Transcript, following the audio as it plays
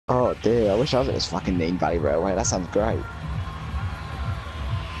Oh dear, I wish I was at this fucking Nene Valley Railway. That sounds great.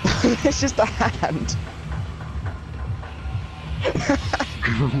 It's just a hand.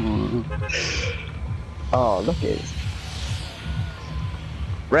 Oh, look at it.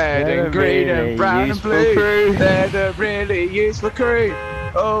 Red and green and brown and blue. They're the really useful crew.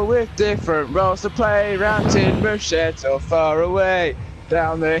 All with different roles to play. Round timber sheds or far away.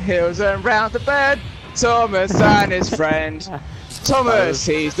 Down the hills and round the bend. Thomas and his friend. Thomas,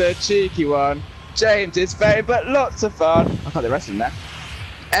 he's the cheeky one. James is vain but lots of fun. I can't do the rest of them now.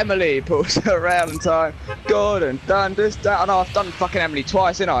 Emily pulls around in time. Gordon thunders down. Oh, I've done fucking Emily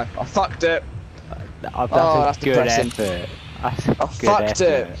twice, ain't I? I fucked it. That's a good effort. I fucked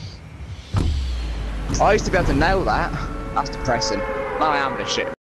it. I used to be able to nail that. That's depressing. Now I am this shit.